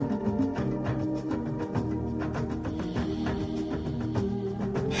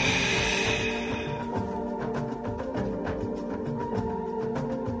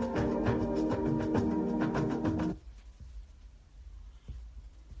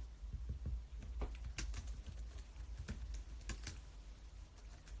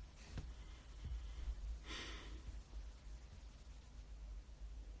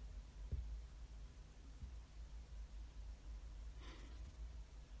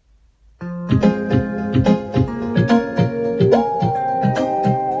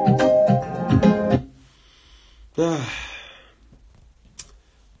My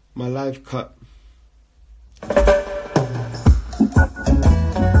live cut.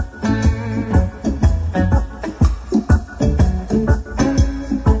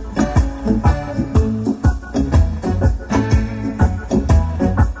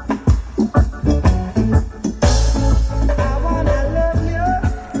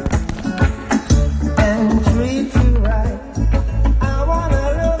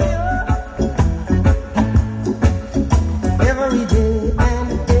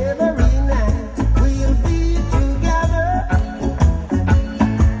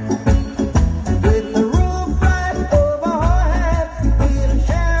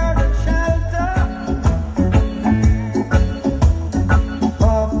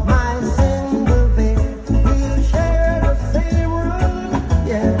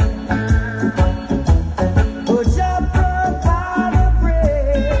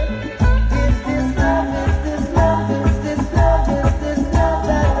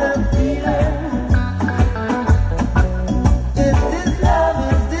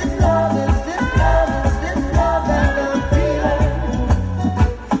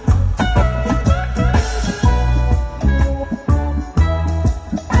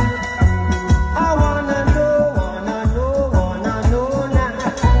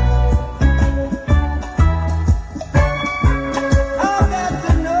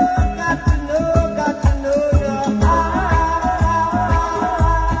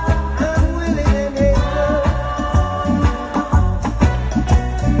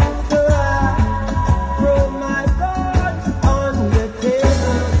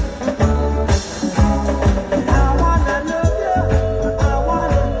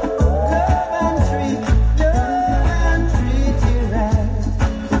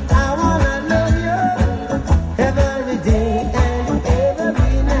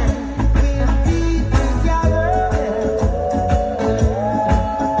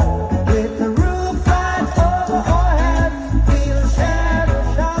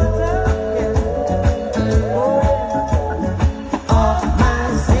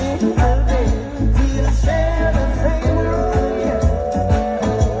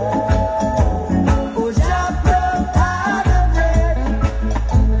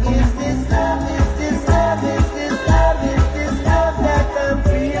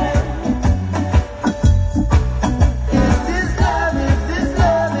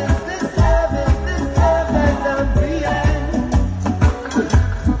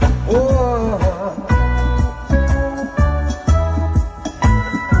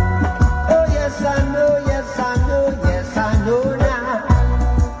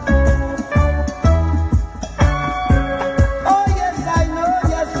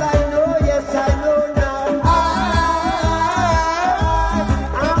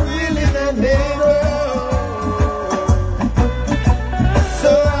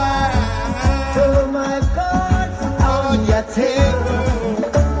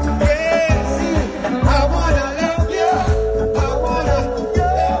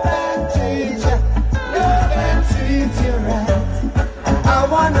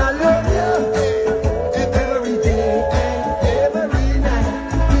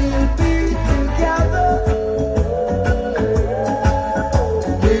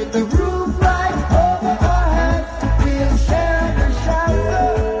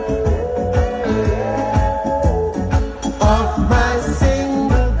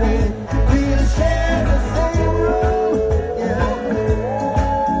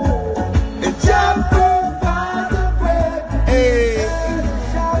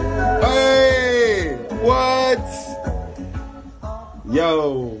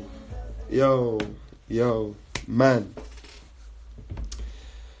 Yo, man.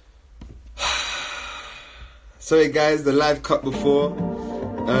 Sorry guys, the live cut before.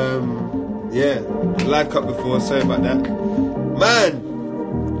 Live cut before, sorry about that.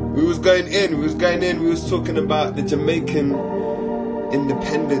 Man, we was going in, we was talking about the Jamaican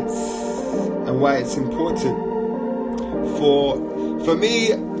independence and why it's important. For me,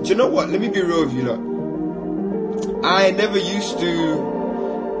 do you know what? Let me be real with you lot. I never used to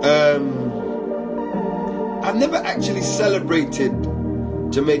I've never actually celebrated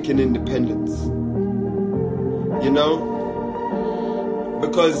Jamaican independence, you know,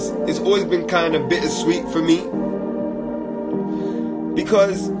 because it's always been kind of bittersweet for me,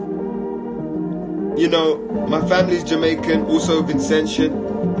 because, you know, my family's Jamaican, also Vincentian.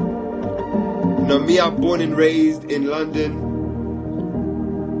 You know, me, I'm born and raised in London,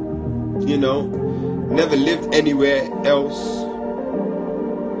 you know, never lived anywhere else.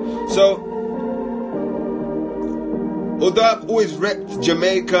 So, although I've always repped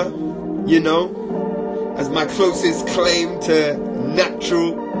Jamaica, you know, as my closest claim to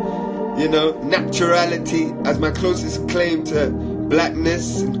naturality, as my closest claim to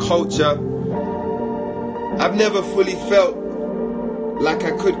blackness and culture. I've never fully felt like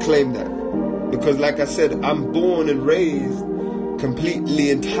I could claim that. Because like I said, I'm born and raised completely,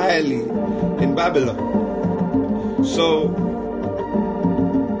 entirely in Babylon. So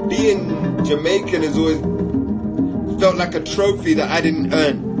being Jamaican has always felt like a trophy that I didn't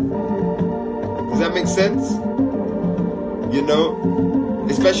earn. Does that make sense?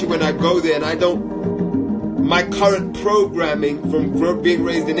 Especially when I go there and my current programming from being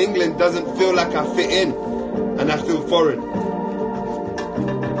raised in England doesn't feel like I fit in, and I feel foreign.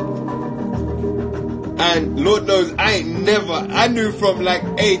 And Lord knows I knew from like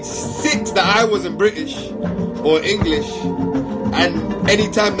age 6 that I wasn't British or English. And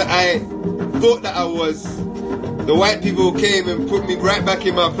anytime that I thought that I was, the white people came and put me right back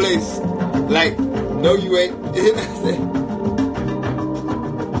in my place. Like, no you ain't.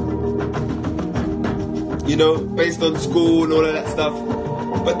 Based on school and all of that stuff.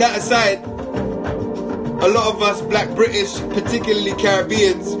 But that aside, a lot of us black British, particularly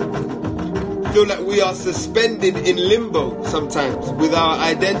Caribbeans, feel like we are suspended in limbo sometimes with our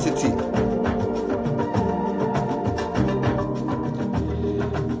identity.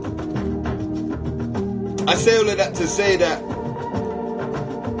 I say all of that to say that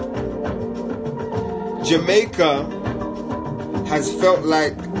Jamaica has felt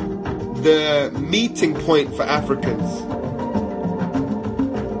like the meeting point for Africans.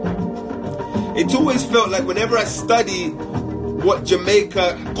 It's always felt like whenever I study what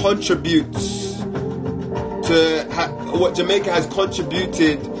Jamaica contributes to, what Jamaica has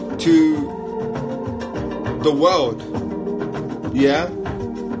contributed to the world,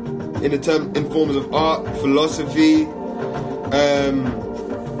 in forms of art, philosophy,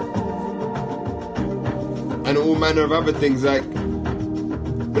 and all manner of other things. Like,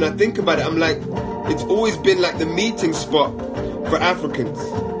 when I think about it, I'm like, it's always been like the meeting spot for Africans.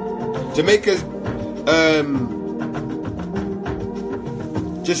 Jamaica's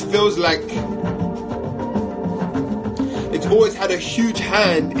just feels like it's always had a huge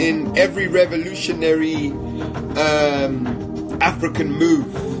hand in every revolutionary African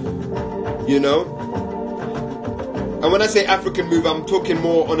move, And when I say African move, I'm talking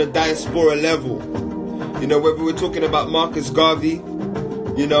more on a diaspora level. Whether we're talking about Marcus Garvey,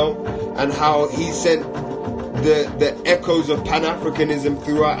 and how he sent the echoes of Pan-Africanism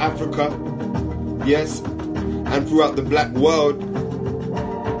throughout Africa, yes, and throughout the black world,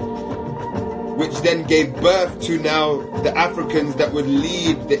 which then gave birth to now the Africans that would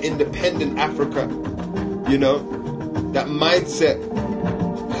lead the independent Africa. That mindset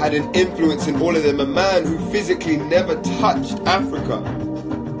had an influence in all of them. A man who physically never touched Africa,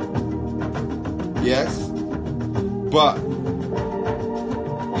 yes, but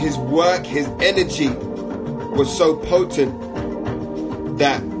his work, his energy was so potent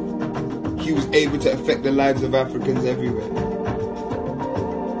that he was able to affect the lives of Africans everywhere.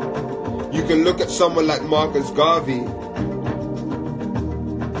 You can look at someone like Marcus Garvey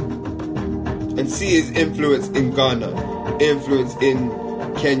and see his influence in Ghana, influence in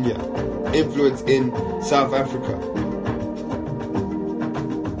Kenya, influence in South Africa.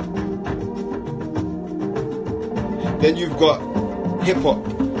 Then you've got hip-hop.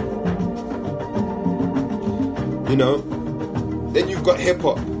 Then you've got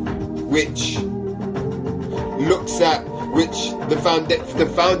hip-hop, which looks at the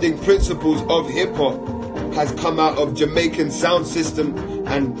founding principles of hip-hop has come out of Jamaican sound system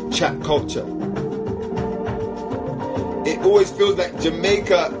and chat culture. It always feels like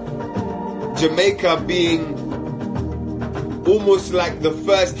Jamaica being almost like the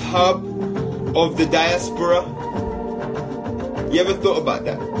first hub of the diaspora. You ever thought about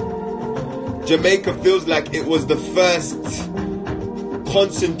that? Jamaica feels like it was the first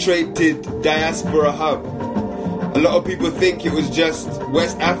concentrated diaspora hub. A lot of people think it was just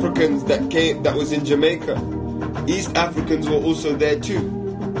West Africans that was in Jamaica. East Africans were also there too.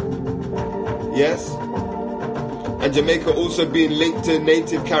 Yes? And Jamaica also being linked to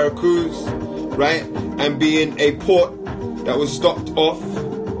native Caracous, right? And being a port that was stopped off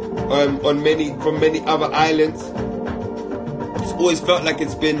from many other islands. It's always felt like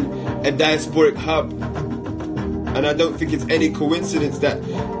it's been a diasporic hub. And I don't think it's any coincidence that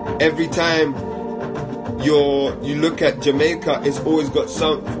every time you look at Jamaica, it's always got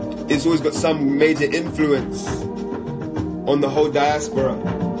some major influence on the whole diaspora.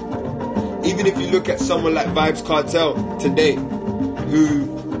 Even if you look at someone like Vybz Kartel today,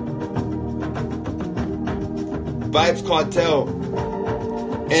 Vybz Kartel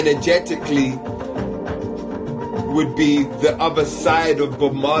energetically would be the other side of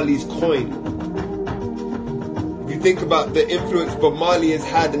Bob Marley's coin. If you think about the influence Bob Marley has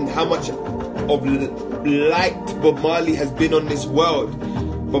had and how much of light Bob Marley has been on this world,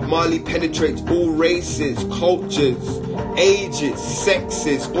 Bob Marley penetrates all races, cultures, ages,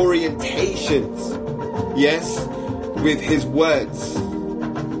 sexes, orientations, yes, with his words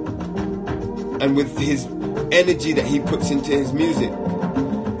and with his energy that he puts into his music,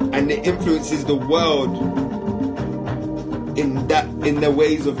 and it influences the world in the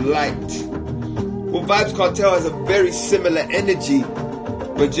ways of light. Well, Vybz Kartel has a very similar energy,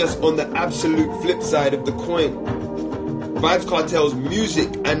 but just on the absolute flip side of the coin. Vybz Kartel's music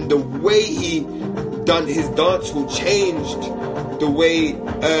and the way he done his dancehall changed the way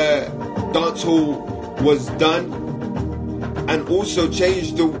dancehall was done, and also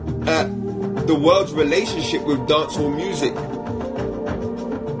changed the world's relationship with dancehall music.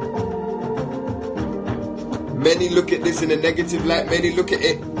 Many look at this in a negative light, many look at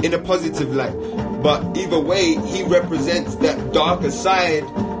it in a positive light. But either way, he represents that darker side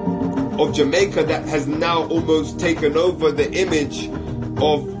of Jamaica that has now almost taken over the image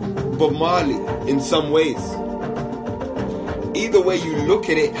of Bob Marley in some ways. Either way you look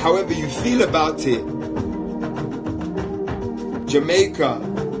at it, however you feel about it, Jamaica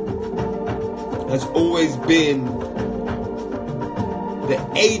has always been the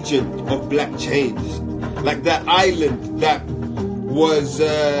agent of black change. Like that island that was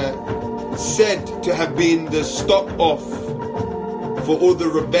said to have been the stop off for all the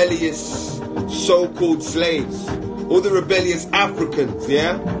rebellious so-called slaves, all the rebellious Africans,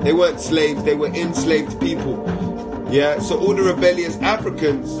 yeah? They weren't slaves, they were enslaved people, yeah? So all the rebellious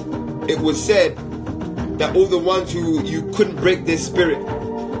Africans, it was said that all the ones who you couldn't break their spirit,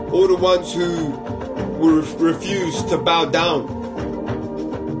 all the ones who refused to bow down,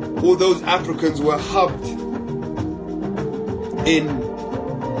 all those Africans were hubbed in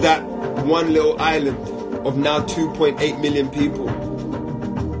that one little island of now 2.8 million people.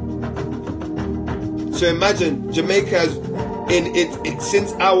 So imagine, Jamaica has,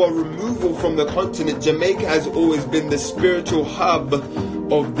 since our removal from the continent, Jamaica has always been the spiritual hub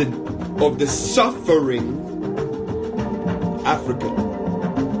of the suffering African.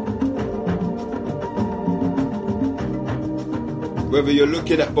 Whether you're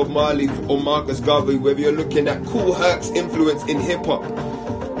looking at Bob Marley or Marcus Garvey, whether you're looking at Kool Herc's influence in hip-hop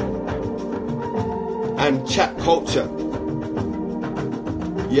and chat culture,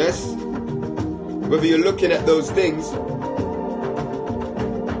 yes? Whether you're looking at those things,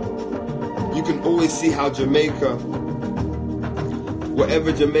 you can always see how Jamaica,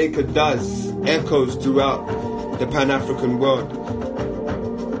 whatever Jamaica does, echoes throughout the Pan-African world.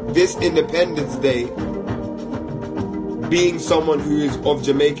 This Independence Day, being someone who is of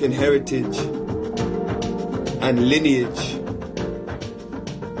Jamaican heritage and lineage,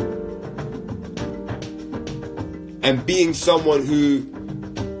 and being someone who,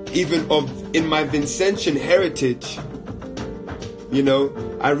 even in my Vincentian heritage, you know,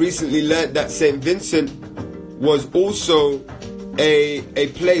 I recently learned that St. Vincent was also a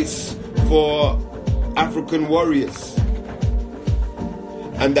place for African warriors,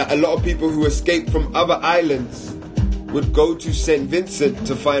 and that a lot of people who escaped from other islands would go to St. Vincent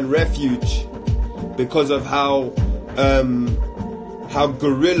to find refuge because of how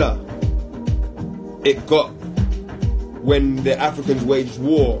guerrilla it got when the Africans waged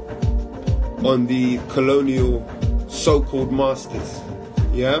war on the colonial so-called masters.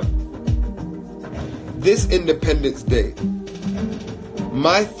 Yeah? This Independence Day,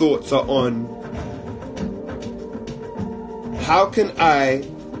 my thoughts are on how can I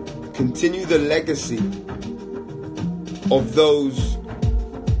continue the legacy of those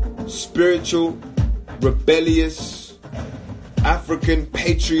spiritual, rebellious, African,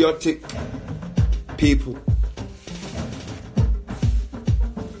 patriotic people.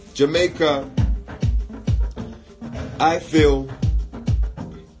 Jamaica, I feel,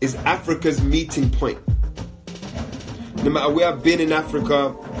 is Africa's meeting point. No matter where I've been in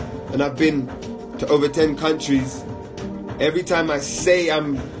Africa, and I've been to over 10 countries, every time I say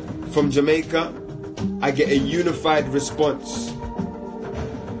I'm from Jamaica, I get a unified response.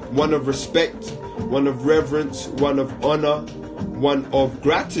 One of respect, one of reverence, one of honor, one of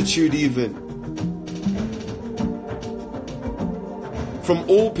gratitude even. From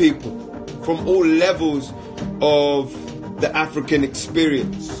all people, from all levels of the African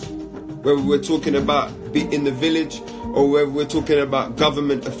experience. Whether we're talking about in the village or whether we're talking about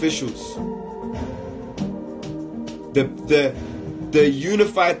government officials. The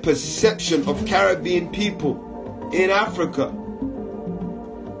unified perception of Caribbean people in Africa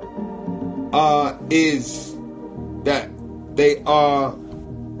is that they are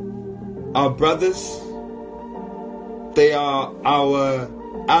our brothers, they are our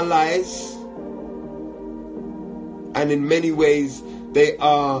allies, and in many ways they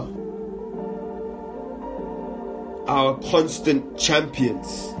are our constant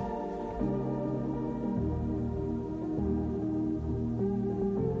champions.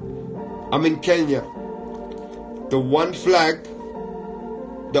 I'm in Kenya. The one flag,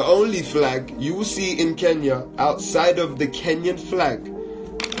 the only flag you will see in Kenya outside of the Kenyan flag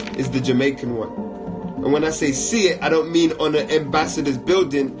is the Jamaican one. And when I say see it, I don't mean on an ambassador's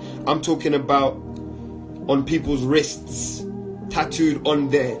building. I'm talking about on people's wrists, tattooed on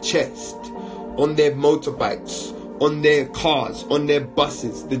their chest, on their motorbikes, on their cars, on their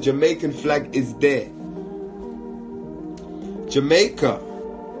buses. The Jamaican flag is there. Jamaica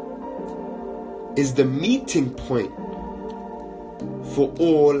is the meeting point for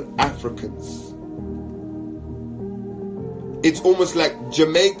all Africans. It's almost like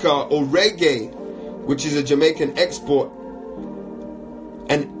Jamaica or reggae, which is a Jamaican export,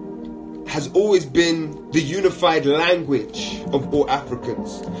 and has always been the unified language of all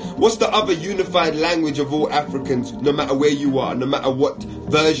Africans. What's the other unified language of all Africans, no matter where you are, no matter what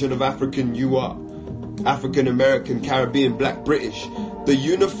version of African you are? African American, Caribbean, Black, British. The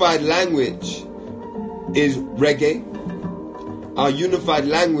unified language is reggae. Our unified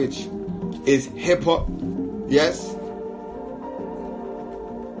language is hip hop. Yes?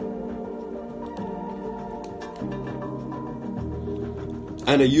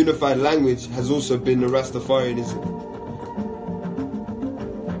 And a unified language has also been the Rastafarianism.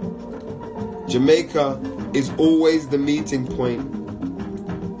 Jamaica is always the meeting point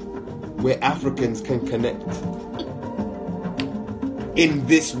where Africans can connect in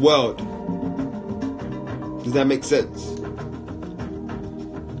this world. Does that make sense?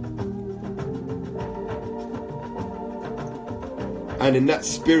 And in that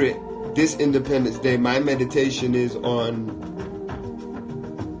spirit, this Independence Day, my meditation is on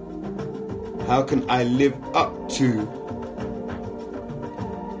how can I live up to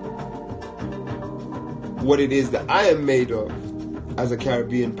what it is that I am made of as a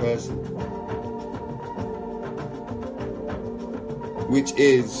Caribbean person, which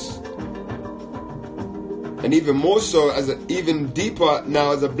is, and even more so as even deeper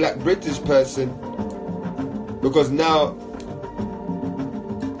now as a Black British person, because now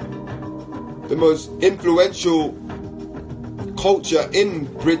the most influential culture in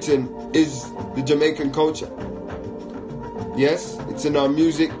Britain is the Jamaican culture. Yes, it's in our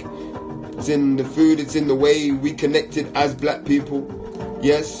music, it's in the food, it's in the way we connected as Black people.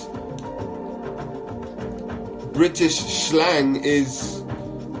 Yes, British slang is,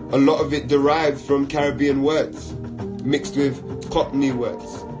 a lot of it derived from Caribbean words mixed with Cockney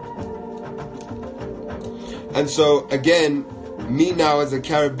words. And so again, me now as a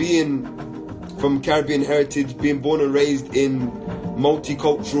Caribbean, from Caribbean heritage, being born and raised in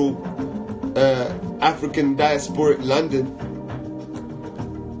multicultural African diasporic London,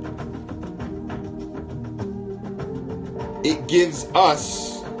 it gives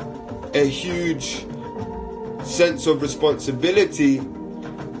us a huge sense of responsibility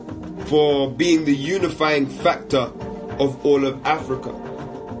for being the unifying factor of all of Africa.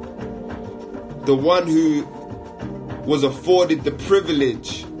 The one who was afforded the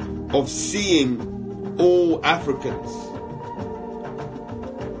privilege of seeing all Africans.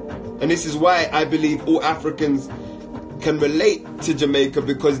 And this is why I believe all Africans can relate to Jamaica,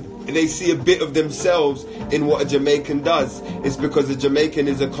 because they see a bit of themselves in what a Jamaican does. It's because a Jamaican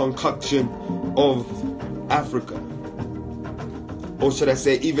is a concoction of Africa. Or should I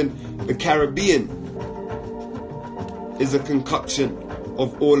say, even the Caribbean is a concoction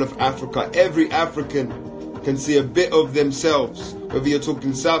of all of Africa. Every African can see a bit of themselves, whether you're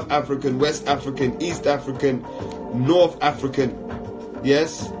talking South African, West African, East African, North African.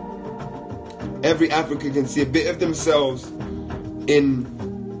 Yes? Every African can see a bit of themselves in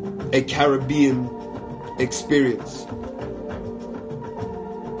a Caribbean experience.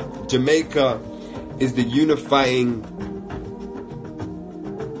 Jamaica is the unifying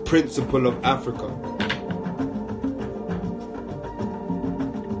principle of Africa.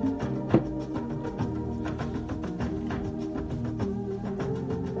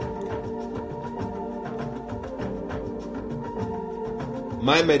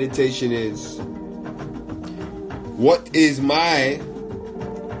 My meditation is, what is my,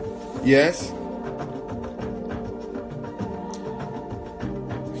 yes?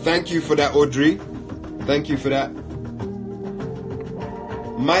 Thank you for that, Audrey. Thank you for that.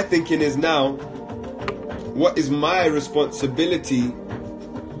 My thinking is now, what is my responsibility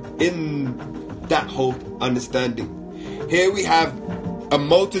in that whole understanding. Here we have a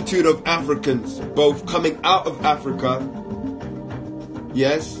multitude of Africans, both coming out of Africa,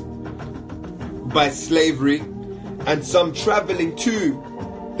 yes, by slavery, and some traveling to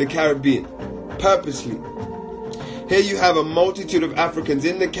the Caribbean purposely. Here you have a multitude of Africans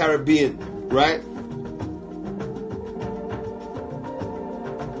in the Caribbean, right?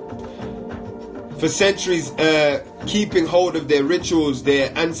 For centuries, keeping hold of their rituals,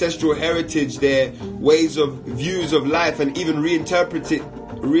 their ancestral heritage, their views of life, and even reinterpreting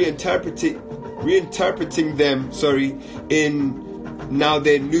them, in now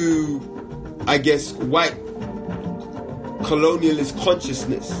their new, I guess, white colonialist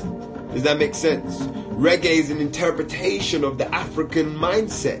consciousness. Does that make sense? Reggae is an interpretation of the African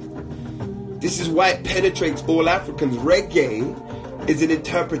mindset. This is why it penetrates all Africans. Reggae is an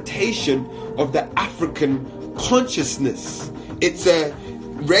interpretation of the African consciousness.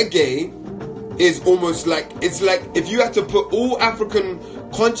 Reggae is almost like, it's like if you had to put all African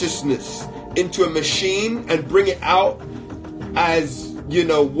consciousness into a machine and bring it out as,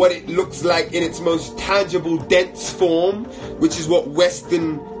 what it looks like in its most tangible, dense form, which is what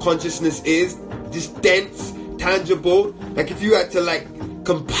Western consciousness is, just dense, tangible. Like if you had to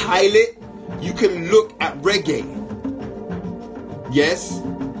compile it, you can look at reggae. Yes?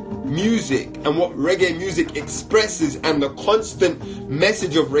 Music and what reggae music expresses and the constant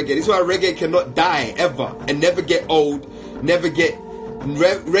message of reggae. This is why reggae cannot die ever and never get old, reggae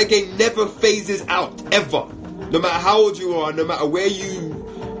never phases out ever. No matter how old you are, no matter what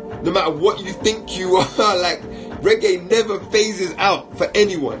you think you are, reggae never phases out for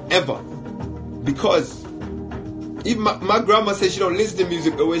anyone ever. Because even my grandma says she don't listen to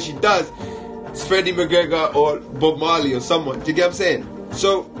music, but when she does, it's Freddie McGregor or Bob Marley or someone. Do you get what I'm saying?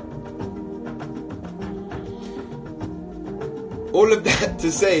 So all of that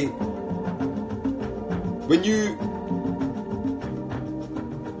to say, when you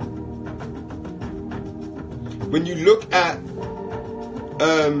look at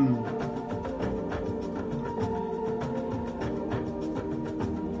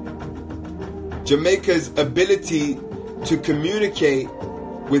Jamaica's ability to communicate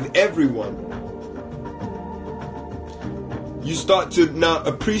with everyone, you start to now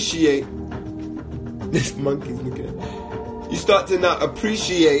appreciate this monkey's looking at. You start to now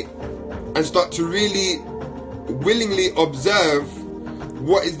appreciate and start to really willingly observe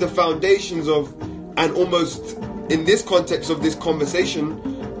what is the foundations of, and almost in this context of this conversation,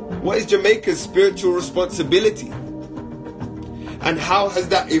 what is Jamaica's spiritual responsibility? And how has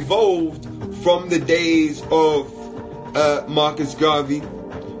that evolved from the days of Marcus Garvey,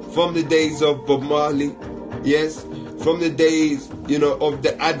 from the days of Bob Marley, yes, from the days, of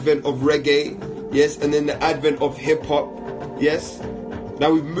the advent of reggae, yes, and then the advent of hip-hop, yes.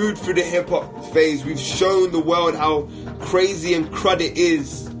 Now we've moved through the hip-hop phase. We've shown the world how crazy and crud it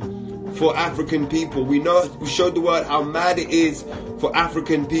is for African people. We showed the world how mad it is for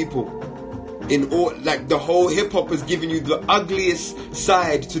African people. In all, the whole hip-hop has given you the ugliest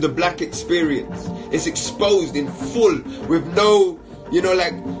side to the black experience. It's exposed in full with no,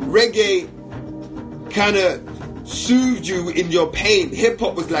 reggae kind of soothed you in your pain.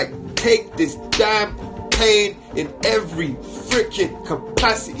 Hip-hop was like, take this damn pain in every freaking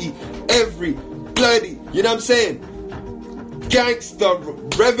capacity, every bloody, you know what I'm saying? Gangster,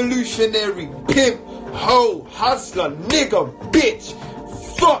 revolutionary, pimp, hoe, hustler, nigga, bitch,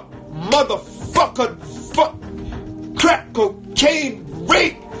 fuck, motherfucker, fuck, crack, cocaine,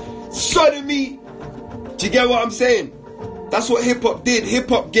 rape, sodomy. Do you get what I'm saying? That's what hip-hop did.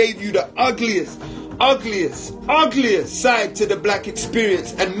 Hip-hop gave you the ugliest side to the black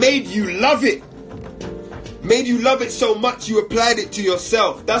experience and made you love it. Made you love it so much you applied it to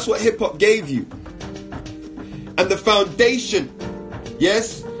yourself. That's what hip-hop gave you. And the foundation,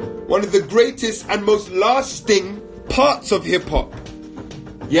 yes, one of the greatest and most lasting parts of hip-hop,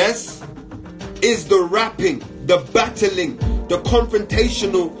 yes, is the rapping, the battling, the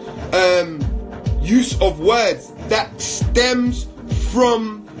confrontational use of words that stems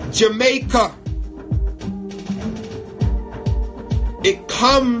from Jamaica. It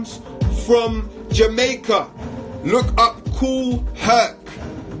comes from Jamaica. Look up Kool Herc.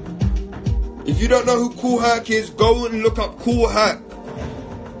 If you don't know who Kool Herc is, go and look up Kool Herc.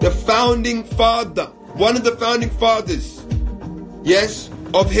 The founding father, one of the founding fathers, yes,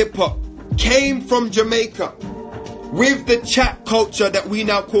 of hip-hop, came from Jamaica with the chat culture that we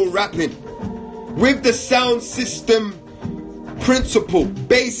now call rapping, with the sound system principle,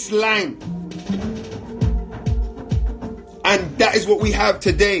 bass line. And that is what we have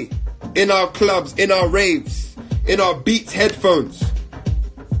today in our clubs, in our raves, in our Beats headphones.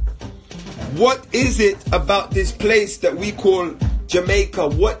 What is it about this place that we call Jamaica?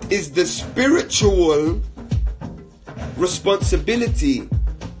 What is the spiritual responsibility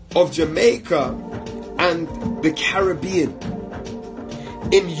of Jamaica and the Caribbean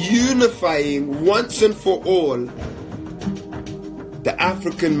in unifying once and for all the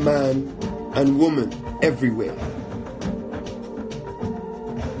African man and woman everywhere?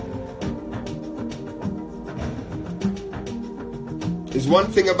 There's one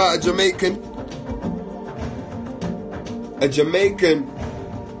thing about a Jamaican,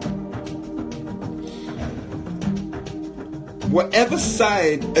 whatever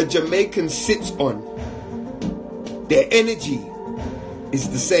side a Jamaican sits on, their energy is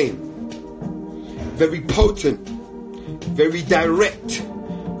the same. Very potent, very direct,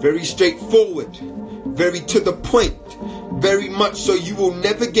 very straightforward, very to the point, very much so you will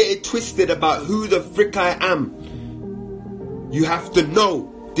never get it twisted about who the frick I am. You have to know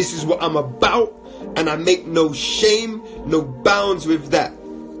this is what I'm about, and I make no shame, no bounds with that.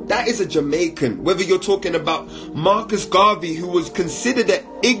 That is a Jamaican. Whether you're talking about Marcus Garvey, who was considered an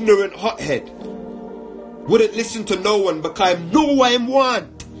ignorant hothead, wouldn't listen to no one because I know I am one.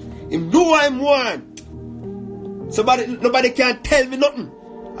 I know I am one. Nobody can tell me nothing.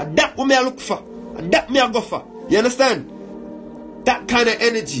 And that what me I look for. And that me I go for. You understand? That kind of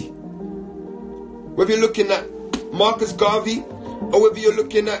energy. Whether you're looking at Marcus Garvey, or whether you're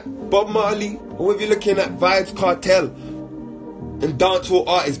looking at Bob Marley, or whether you're looking at Vybz Kartel and dancehall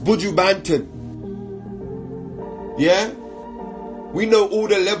artists, Buju Banton. Yeah? We know all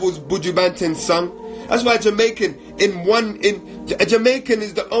the levels Buju Banton sung. That's why a Jamaican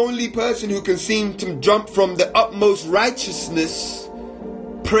is the only person who can seem to jump from the utmost righteousness,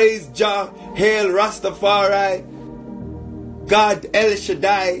 praise Jah, hail Rastafari, God El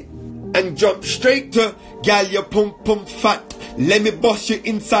Shaddai, and jump straight to gal your pum pum fat. Let me bust you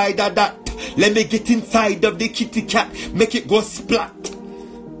inside of that. Let me get inside of the kitty cat. Make it go splat.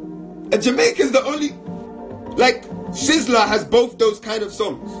 And Jamaica's the only, like Sizzla has both those kind of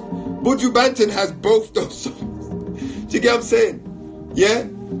songs. Buju Banton has both those songs. Do you get what I'm saying? Yeah?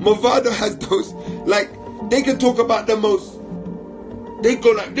 Movado has those. Like, they can talk about the most. They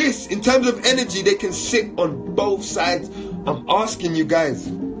go like this. In terms of energy, they can sit on both sides. I'm asking you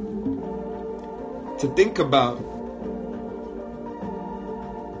guys to think about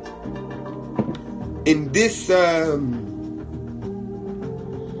in this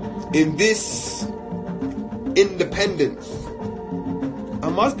independence.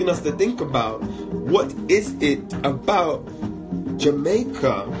 I'm asking us to think about what is it about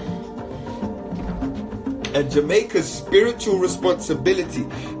Jamaica and Jamaica's spiritual responsibility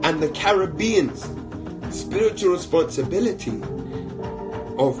and the Caribbean's spiritual responsibility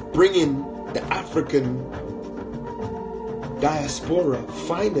of bringing the African diaspora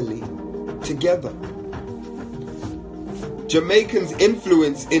finally together. Jamaicans'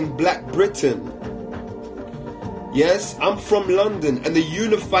 influence in Black Britain. Yes, I'm from London, and the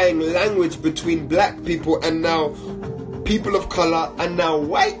unifying language between black people and now people of color and now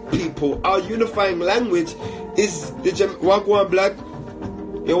white people, our unifying language is the Wagwan Black.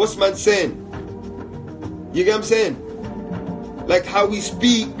 Yo, what's man saying? You get what I'm saying? Like how we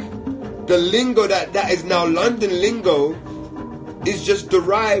speak, the lingo that is now London lingo is just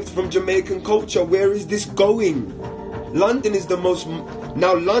derived from Jamaican culture. Where is this going? London is the most,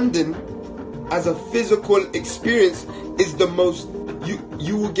 now London as a physical experience is the most,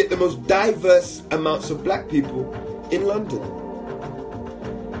 you will get the most diverse amounts of black people in London.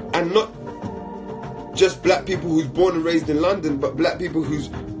 And not just black people who's born and raised in London, but black people who's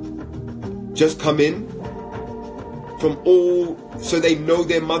just come in from all, so they know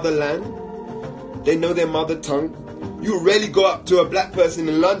their motherland, they know their mother tongue. You rarely go up to a black person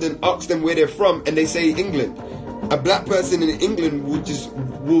in London, ask them where they're from, and they say England. A black person in England will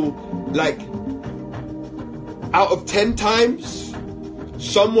like, out of 10 times,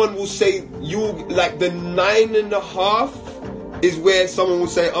 someone will say, like the 9.5 is where someone will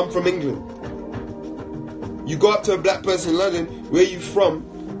say, I'm from England. You go up to a black person in London, where you from?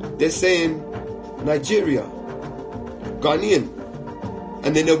 They're saying Nigeria, Ghanaian.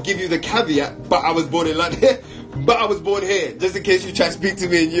 And then they'll give you the caveat, but I was born in London. But I was born here, just in case you try to speak to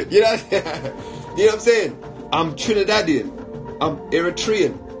me and you know you know what I'm saying? I'm Trinidadian, I'm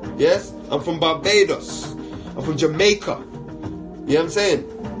Eritrean, yes? I'm from Barbados, I'm from Jamaica, you know what I'm saying?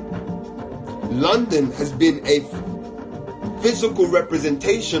 London has been a physical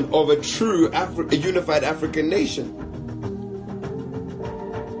representation of a true a unified African nation.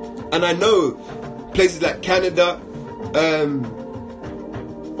 And I know places like Canada,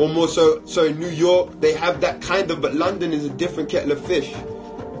 or more so, sorry, New York, they have that kind of, but London is a different kettle of fish.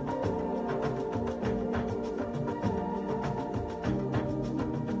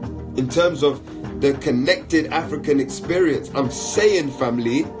 terms of the connected African experience. I'm saying,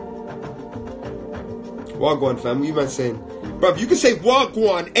 family. Wagwan, fam. What you man saying? Bruv, you can say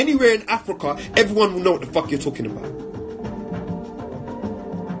Wagwan anywhere in Africa, everyone will know what the fuck you're talking about.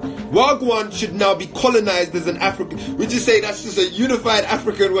 Wagwan should now be colonized as an African. We just say that's just a unified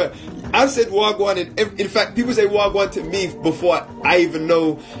African word. I've said Wagwan, in fact, people say Wagwan to me before I even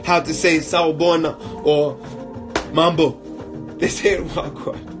know how to say Sawubona or Mambo. They say it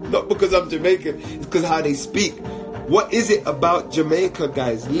Wagwan. Not because I'm Jamaican, it's because how they speak. What is it about Jamaica,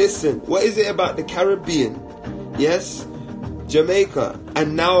 guys? Listen, what is it about the Caribbean? Yes, Jamaica,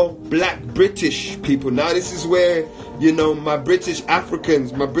 and now black British people. Now this is where, you know, my British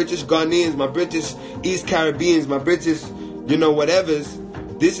Africans, my British Ghanaians, my British East Caribbeans, my British, you know, whatevers.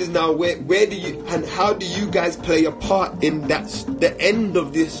 This is now where do you and how do you guys play a part in the end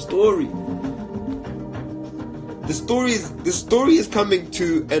of this story? The story is coming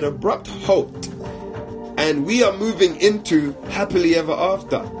to an abrupt halt, and we are moving into happily ever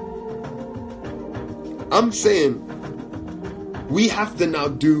after. I'm saying we have to now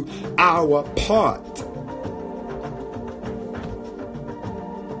do our part.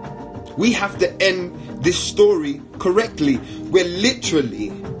 We have to end this story correctly. We're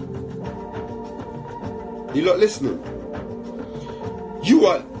literally, you lot listening?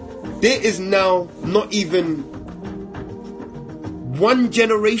 There is now not even one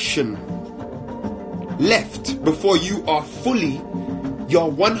generation left before you are fully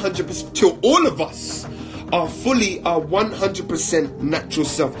your 100%, till all of us are fully our 100% natural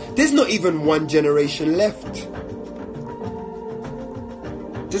self. There's not even one generation left.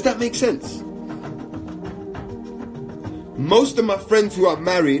 Does that make sense? Most of my friends who are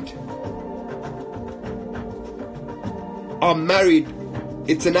married,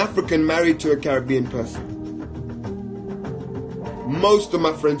 it's an African married to a Caribbean person. Most of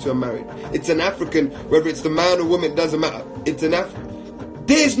my friends who are married, it's an African, whether it's the man or woman, it doesn't matter. It's an African.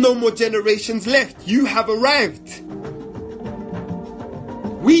 There's no more generations left. You have arrived.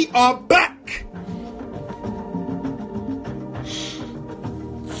 We are back.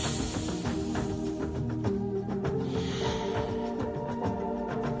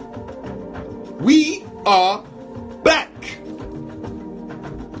 We are back.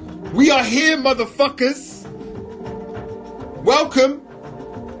 We are here, motherfuckers. Welcome.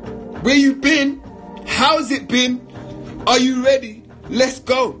 Where you been? How's it been? Are you ready? Let's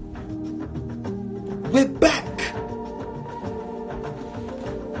go. We're back.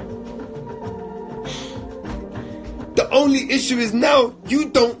 The only issue is now you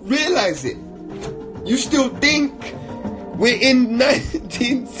don't realize it. You still think we're in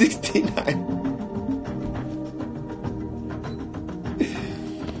 1969.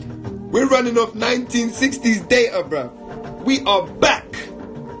 We're running off 1960s data, bruv. We are back.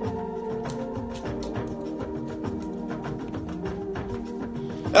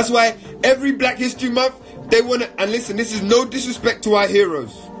 That's why every Black History Month, they want to... And listen, this is no disrespect to our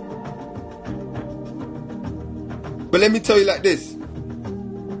heroes. But let me tell you like this.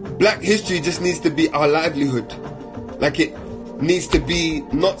 Black history just needs to be our livelihood. Like, it needs to be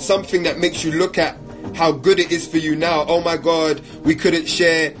not something that makes you look at how good it is for you now. Oh my God, we couldn't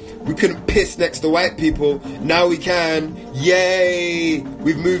piss next to white people. Now we can. Yay!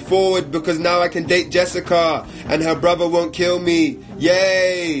 We've moved forward because now I can date Jessica and her brother won't kill me.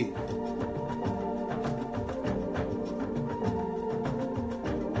 Yay!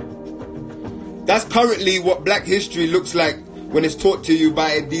 That's currently what Black history looks like when it's taught to you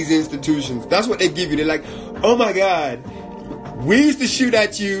by these institutions. That's what they give you. They're like, oh my God, we used to shoot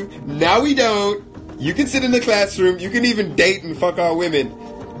at you, now we don't. You can sit in the classroom, you can even date and fuck our women.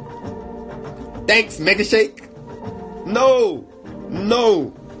 Thanks, Mega Shake. No.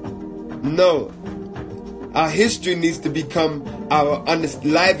 Our history needs to become our honest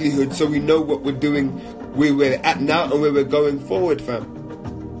livelihood so we know what we're doing, where we're at now and where we're going forward, fam.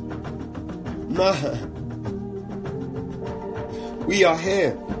 Nah. We are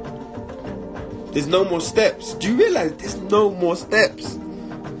here. There's no more steps. Do you realize there's no more steps?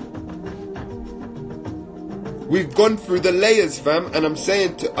 We've gone through the layers, fam, and I'm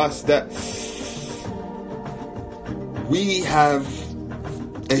saying to us that we have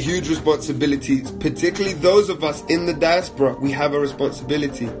a huge responsibility, particularly those of us in the diaspora. We have a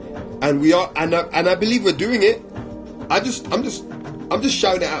responsibility, and we are, and I believe we're doing it. I'm just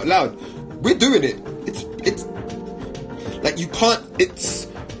shouting it out loud. We're doing it. It's like you can't. It's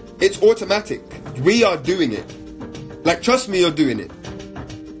automatic. We are doing it. Like, trust me, you're doing it.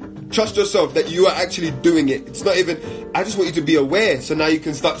 Trust yourself that you are actually doing it. It's not even, I just want you to be aware, so now you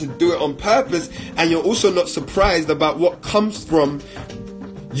can start to do it on purpose, and you're also not surprised about what comes from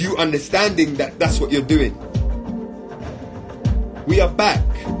you understanding that that's what you're doing. We are back,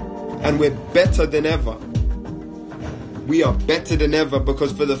 and we're better than ever. We are better than ever,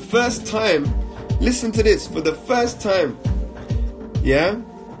 because for the first time, listen to this, for the first time,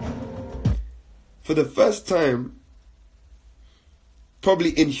 for the first time,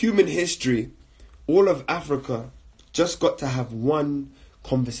 probably in human history, all of Africa just got to have one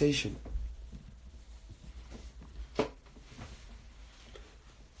conversation.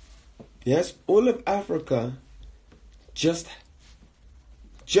 Yes, all of Africa just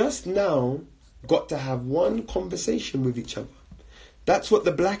now got to have one conversation with each other. That's what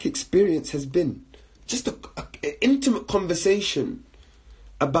the black experience has been. Just an intimate conversation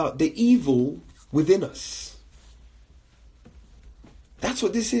about the evil within us. That's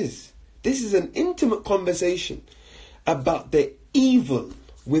what this is. This is an intimate conversation about the evil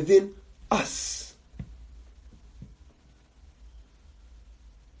within us.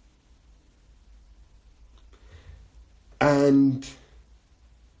 And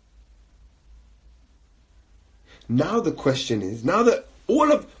now the question is, now that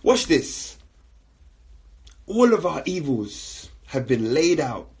watch this, all of our evils have been laid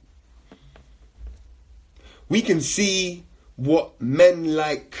out. We can see what men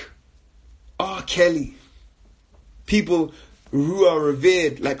like R. Kelly, people who are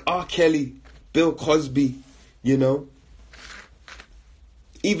revered like R. Kelly, Bill Cosby, even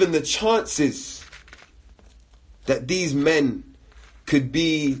the chances that these men could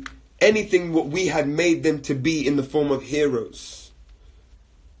be anything what we had made them to be in the form of heroes.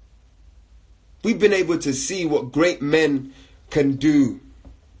 We've been able to see what great men can do.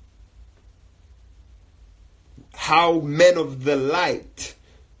 How men of the light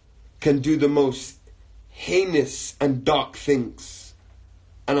can do the most heinous and dark things.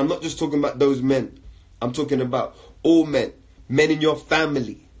 And I'm not just talking about those men. I'm talking about all men. Men in your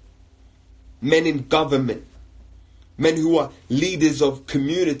family. Men in government. Men who are leaders of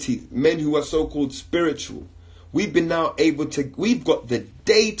communities. Men who are so-called spiritual. We've got the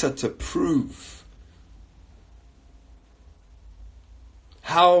data to prove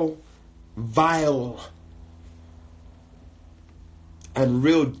how vile and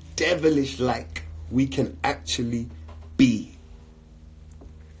real devilish-like we can actually be.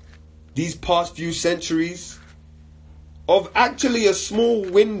 These past few centuries of actually a small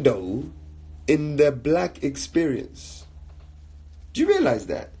window in the black experience. Do you realize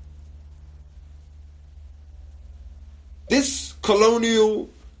that? This colonial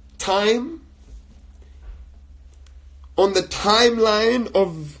time, on the timeline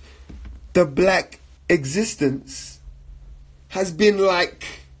of the black existence, has been like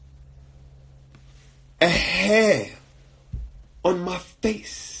a hair on my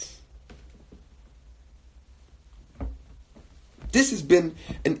face. This has been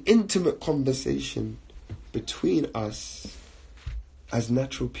an intimate conversation between us as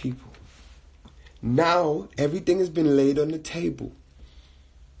natural people. Now everything has been laid on the table.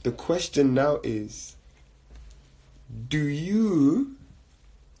 The question now is, do you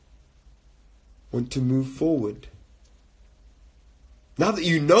want to move forward? Now that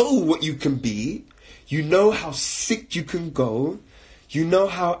you know what you can be, you know how sick you can go, you know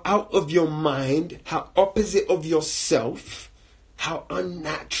how out of your mind, how opposite of yourself, how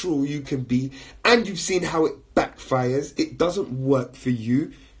unnatural you can be, and you've seen how it backfires. It doesn't work for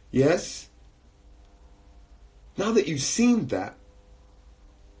you, yes? Now that you've seen that,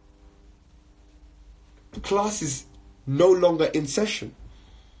 the class is no longer in session.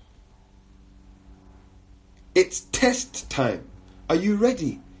 It's test time. Are you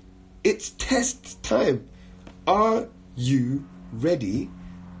ready? It's test time. Are you ready?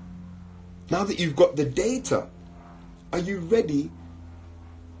 Now that you've got the data, are you ready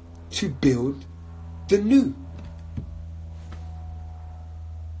to build the new?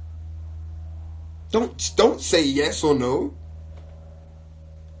 Don't say yes or no.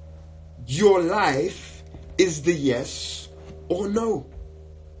 Your life is the yes or no.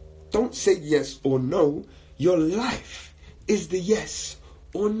 Don't say yes or no. Your life is the yes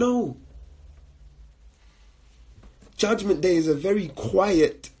or no. Judgment Day is a very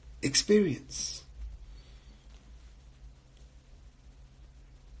quiet experience.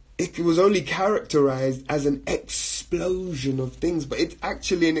 It was only characterized as an explosion of things, but it's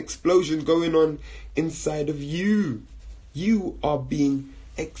actually an explosion going on inside of you. You are being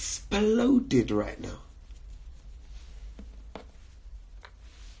exploded right now.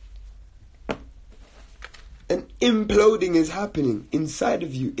 An imploding is happening inside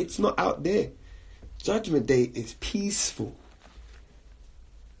of you. It's not out there. Judgment Day is peaceful.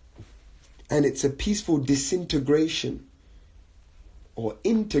 And it's a peaceful disintegration or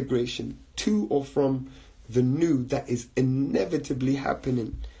integration to or from the new that is inevitably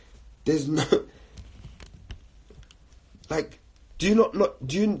happening. There's no, like, do you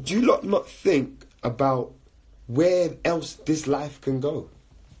not think about where else this life can go?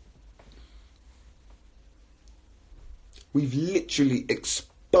 We've literally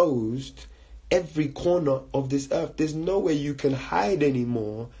exposed every corner of this earth. There's nowhere you can hide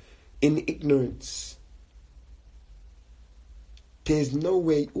anymore in ignorance. There's no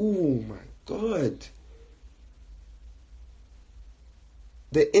way. Oh my God.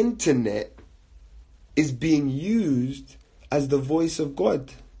 The internet is being used as the voice of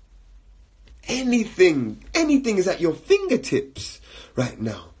God. Anything is at your fingertips right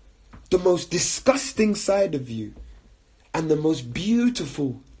now. The most disgusting side of you and the most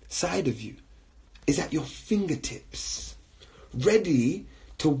beautiful side of you is at your fingertips, ready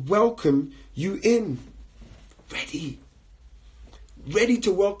to welcome you in. Ready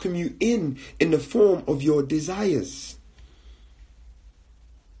to welcome you in the form of your desires.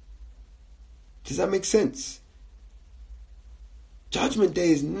 Does that make sense? Judgment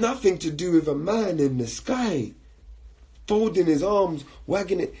Day is nothing to do with a man in the sky, folding his arms,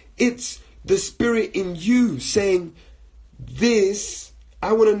 wagging it. It's the spirit in you saying, this,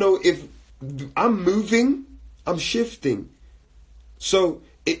 I want to know if I'm moving, I'm shifting. So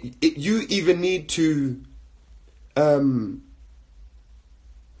you even need to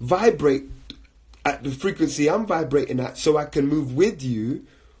vibrate at the frequency I'm vibrating at so I can move with you,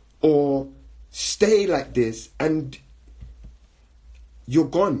 or stay like this and you're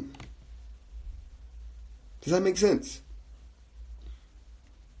gone. Does that make sense?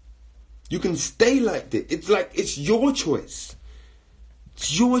 You can stay like this. It's like, it's your choice.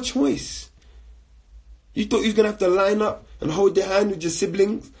 It's your choice. You thought you was going to have to line up and hold your hand with your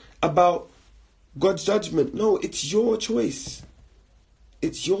siblings about God's judgment. No, it's your choice.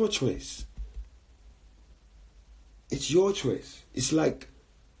 It's your choice. It's your choice. It's like,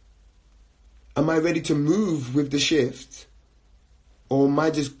 am I ready to move with the shift? Or am I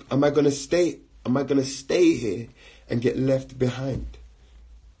going to stay here and get left behind?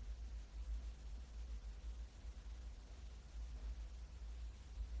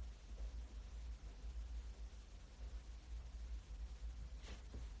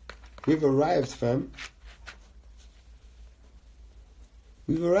 We've arrived, fam.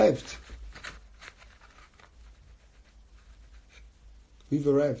 We've arrived. We've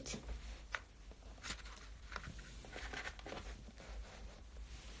arrived.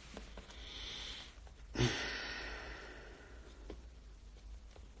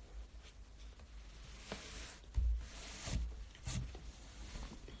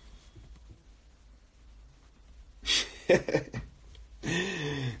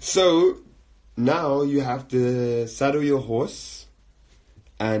 So now you have to saddle your horse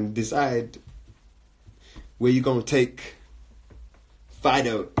and decide where you're going to take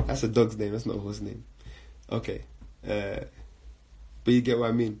Fido. That's a dog's name, that's not a horse name. Okay. But you get what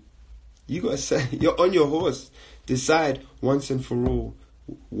I mean. You got to say, you're on your horse. Decide once and for all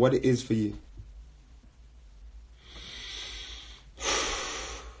what it is for you.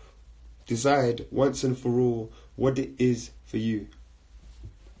 Decide once and for all what it is for you.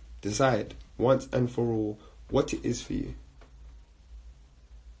 Decide once and for all what it is for you.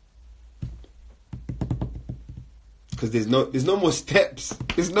 Because there's no more steps.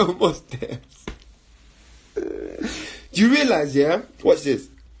 There's no more steps. Do you realize, yeah? Watch this.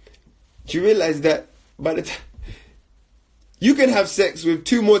 Do you realize that by the time you can have sex with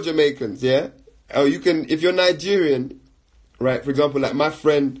two more Jamaicans, yeah? Or you can, if you're Nigerian, right? For example, like my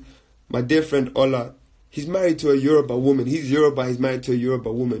dear friend Ola, he's married to a Yoruba woman. He's Yoruba, he's married to a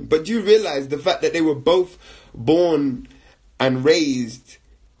Yoruba woman. But do you realize the fact that they were both born and raised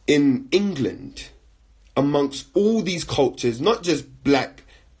in England amongst all these cultures, not just black,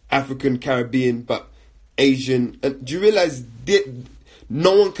 African, Caribbean, but Asian? And do you realize that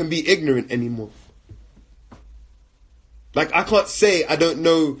no one can be ignorant anymore? Like, I can't say I don't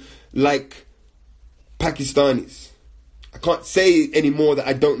know, like, Pakistanis. I can't say anymore that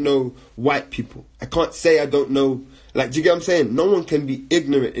I don't know white people. I can't say I don't know, like, do you get what I'm saying? No one can be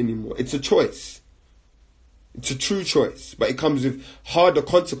ignorant anymore. It's a choice. It's a true choice. But it comes with harder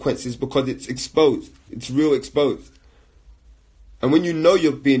consequences because it's exposed. It's real exposed. And when you know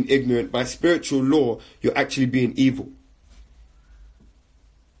you're being ignorant, by spiritual law, you're actually being evil.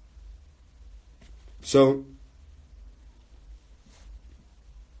 So,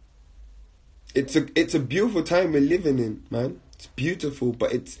 it's a beautiful time we're living in, man. It's beautiful,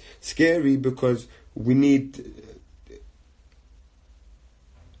 but it's scary because we need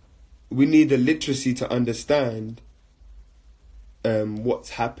a literacy to understand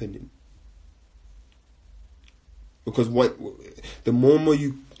what's happening. Because the more and more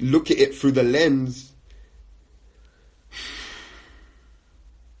you look at it through the lens,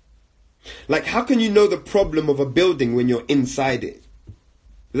 like, how can you know the problem of a building when you're inside it?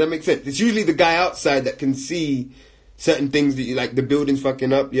 Does that make sense? It's usually the guy outside that can see certain things that you like. The building's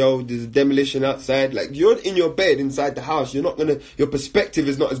fucking up, there's a demolition outside. Like, you're in your bed inside the house. Your perspective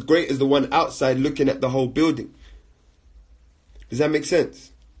is not as great as the one outside looking at the whole building. Does that make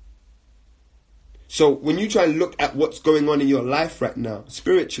sense? So when you try and look at what's going on in your life right now,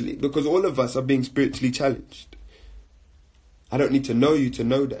 spiritually, because all of us are being spiritually challenged. I don't need to know you to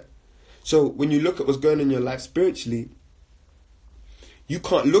know that. So when you look at what's going on in your life spiritually, you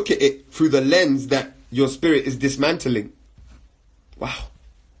can't look at it through the lens that your spirit is dismantling. Wow.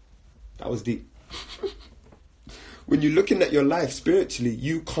 That was deep. When you're looking at your life spiritually,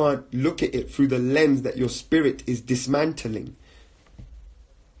 you can't look at it through the lens that your spirit is dismantling.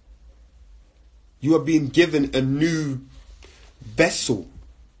 You are being given a new vessel.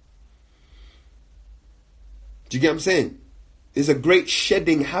 Do you get what I'm saying? There's a great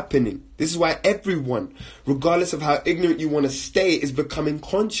shedding happening. This is why everyone, regardless of how ignorant you want to stay, is becoming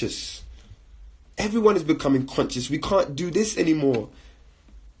conscious. Everyone is becoming conscious. We can't do this anymore.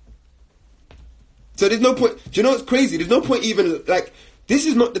 So there's no point. Do you know what's crazy? There's no point even, like, this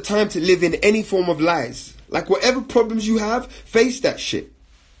is not the time to live in any form of lies. Like, whatever problems you have, face that shit.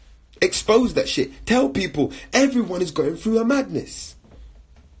 Expose that shit. Tell people everyone is going through a madness.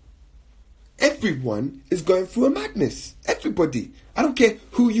 Everyone is going through a madness. Everybody. I don't care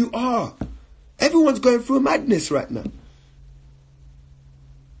who you are. Everyone's going through a madness right now.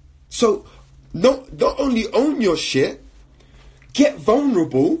 So not only own your shit, get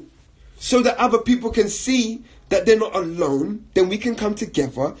vulnerable so that other people can see that they're not alone. Then we can come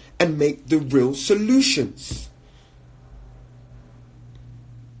together and make the real solutions.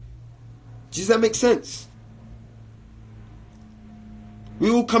 Does that make sense? We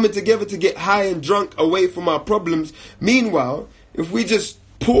all coming together to get high and drunk away from our problems. Meanwhile, if we just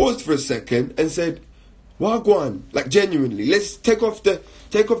paused for a second and said, Wagwan, like genuinely, let's take off the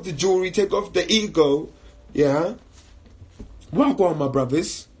jewelry, take off the ego, yeah? Wagwan, my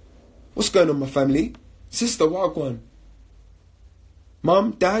brothers. What's going on, my family? Sister, Wagwan.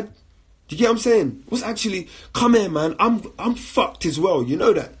 Mom, Dad, do you get what I'm saying? What's actually, come here, man, I'm fucked as well, you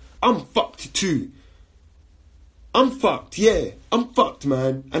know that? I'm fucked too. I'm fucked, yeah. I'm fucked,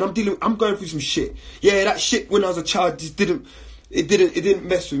 man. And I'm going through some shit. Yeah, that shit when I was a child just didn't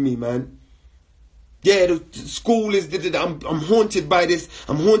mess with me, man. Yeah, the school is, I'm haunted by this.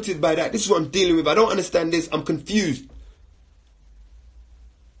 I'm haunted by that. This is what I'm dealing with. I don't understand this. I'm confused.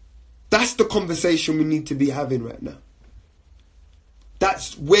 That's the conversation we need to be having right now.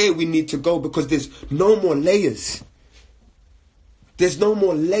 That's where we need to go, because there's no more layers. There's no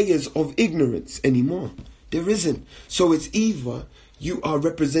more layers of ignorance anymore. There isn't. So it's either you are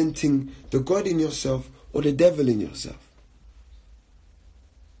representing the God in yourself or the devil in yourself.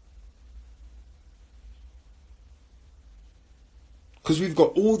 Because we've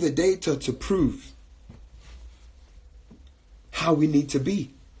got all the data to prove how we need to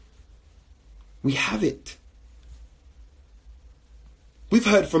be. We have it. We've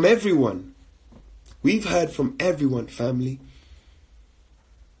heard from everyone. We've heard from everyone, family.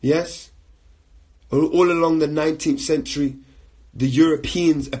 Yes? All along the 19th century, the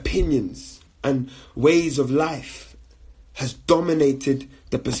Europeans' opinions and ways of life has dominated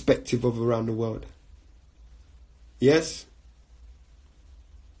the perspective of around the world. Yes?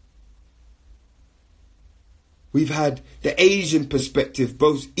 We've had the Asian perspective,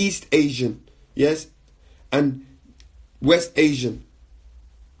 both East Asian, yes, and West Asian.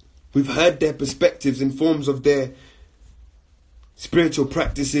 We've heard their perspectives in forms of their spiritual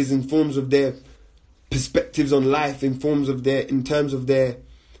practices, in forms of their perspectives on life, in terms of their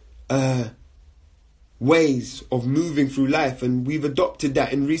ways of moving through life. And we've adopted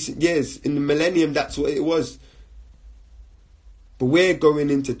that in recent years. In the millennium, that's what it was. But we're going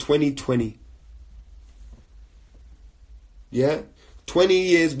into 2020. Yeah? 20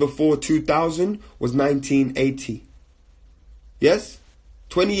 years before 2000 was 1980. Yes?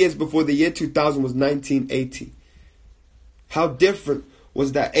 20 years before the year 2000 was 1980. How different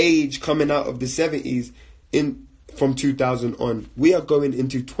was that age coming out of the 70s from 2000 on? We are going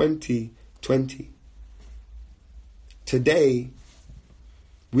into 2020. Today,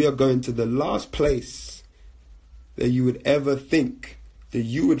 we are going to the last place that you would ever think that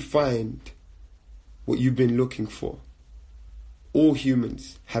you would find what you've been looking for. All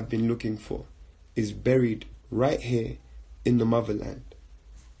humans have been looking for is buried right here in the motherland.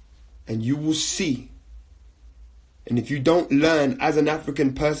 And you will see And if you don't learn as an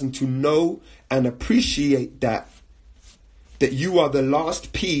African person to know and appreciate that you are the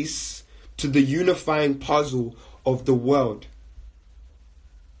last piece to the unifying puzzle of the world.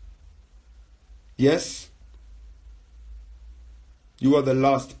 Yes? You are the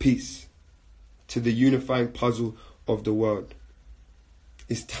last piece to the unifying puzzle of the world.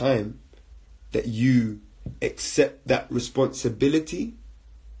 It's time that you accept that responsibility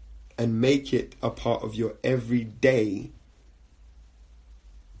and make it a part of your everyday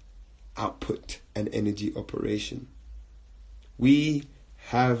output and energy operation. We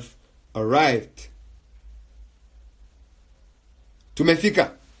have arrived.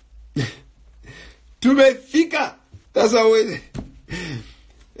 Tumefika. Tumefika. That's how it.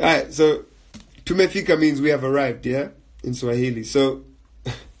 Alright, so tumefika means we have arrived, yeah? In Swahili. So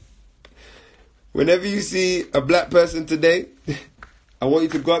whenever you see a black person today, I want you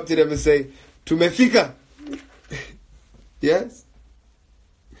to go up to them and say, Tumefika. Yes?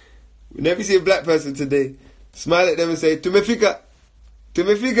 Whenever you see a black person today, smile at them and say, Tumefika.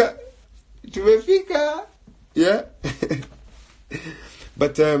 Tumefika. Tumefika. Yeah?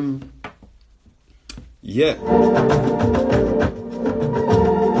 But, yeah.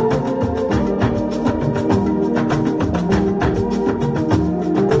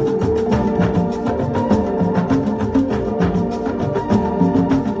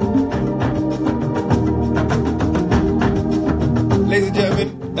 Ladies and gentlemen,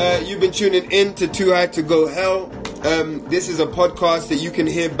 you've been tuning in to Too High to Go Hell. This is a podcast that you can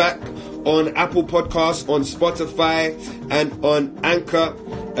hear back on Apple Podcasts, on Spotify, and on Anchor.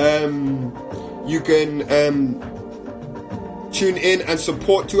 You can tune in and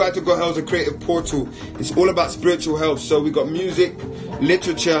support Too High to Go Hell as a creative portal. It's all about spiritual health. So we got music,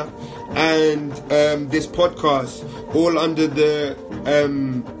 literature, and this podcast all under the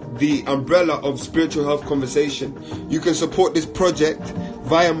umbrella of spiritual health conversation. You can support this project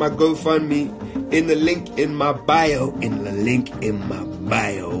via my GoFundMe in the link in my bio.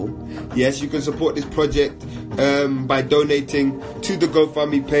 Yes, you can support this project by donating to the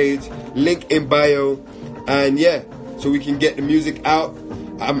GoFundMe page, link in bio, and yeah, so we can get the music out.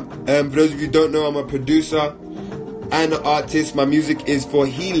 For those of you who don't know, I'm a producer and an artist. My music is for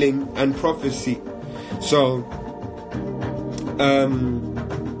healing and prophecy. So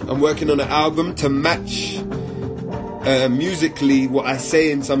I'm working on an album to match musically what I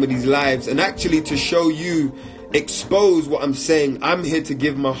say in some of these lives, and actually to show you, expose what I'm saying. I'm here to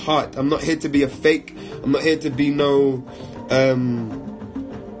give my heart. I'm not here to be a fake. I'm not here to be no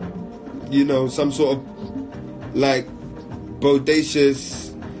some sort of like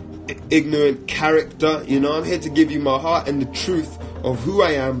bodacious, ignorant character. I'm here to give you my heart and the truth of who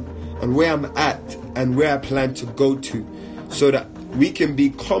I am and where I'm at and where I plan to go to, so that we can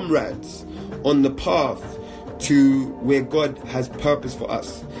be comrades on the path to where God has purpose for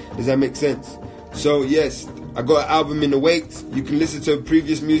us. Does that make sense? So yes, I got an album in the wait. You can listen to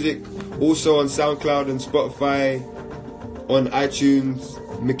previous music also on SoundCloud and Spotify, on iTunes,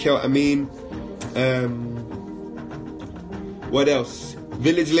 Mikel Amin. What else?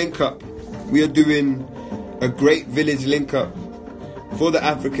 Village Link Up. We are doing a great Village Link Up for the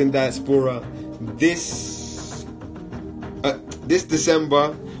African diaspora this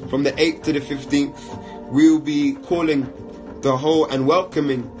December from the 8th to the 15th. We'll be calling the whole and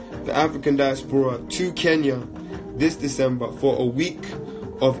welcoming the African diaspora to Kenya this December for a week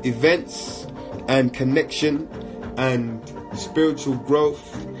of events and connection and spiritual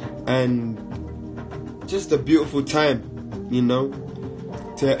growth and just a beautiful time,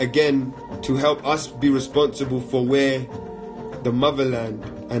 to help us be responsible for where the motherland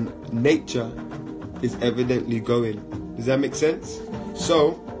and nature is evidently going. Does that make sense?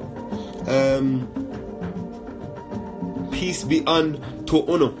 So, peace be unto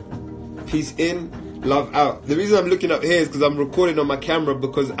uno. Peace in, love out. The reason I'm looking up here is because I'm recording on my camera,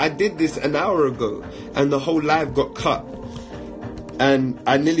 because I did this an hour ago and the whole live got cut. And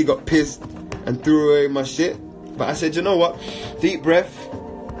I nearly got pissed and threw away my shit. But I said, you know what? Deep breath,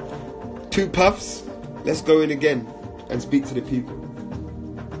 2 puffs, let's go in again and speak to the people.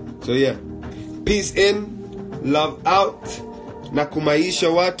 So yeah, peace in, love out, nakumaisha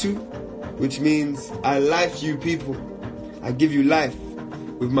watu, which means I life you people. I give you life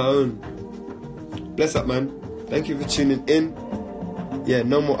with my own. Bless up, man. Thank you for tuning in. Yeah,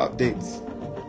 no more updates.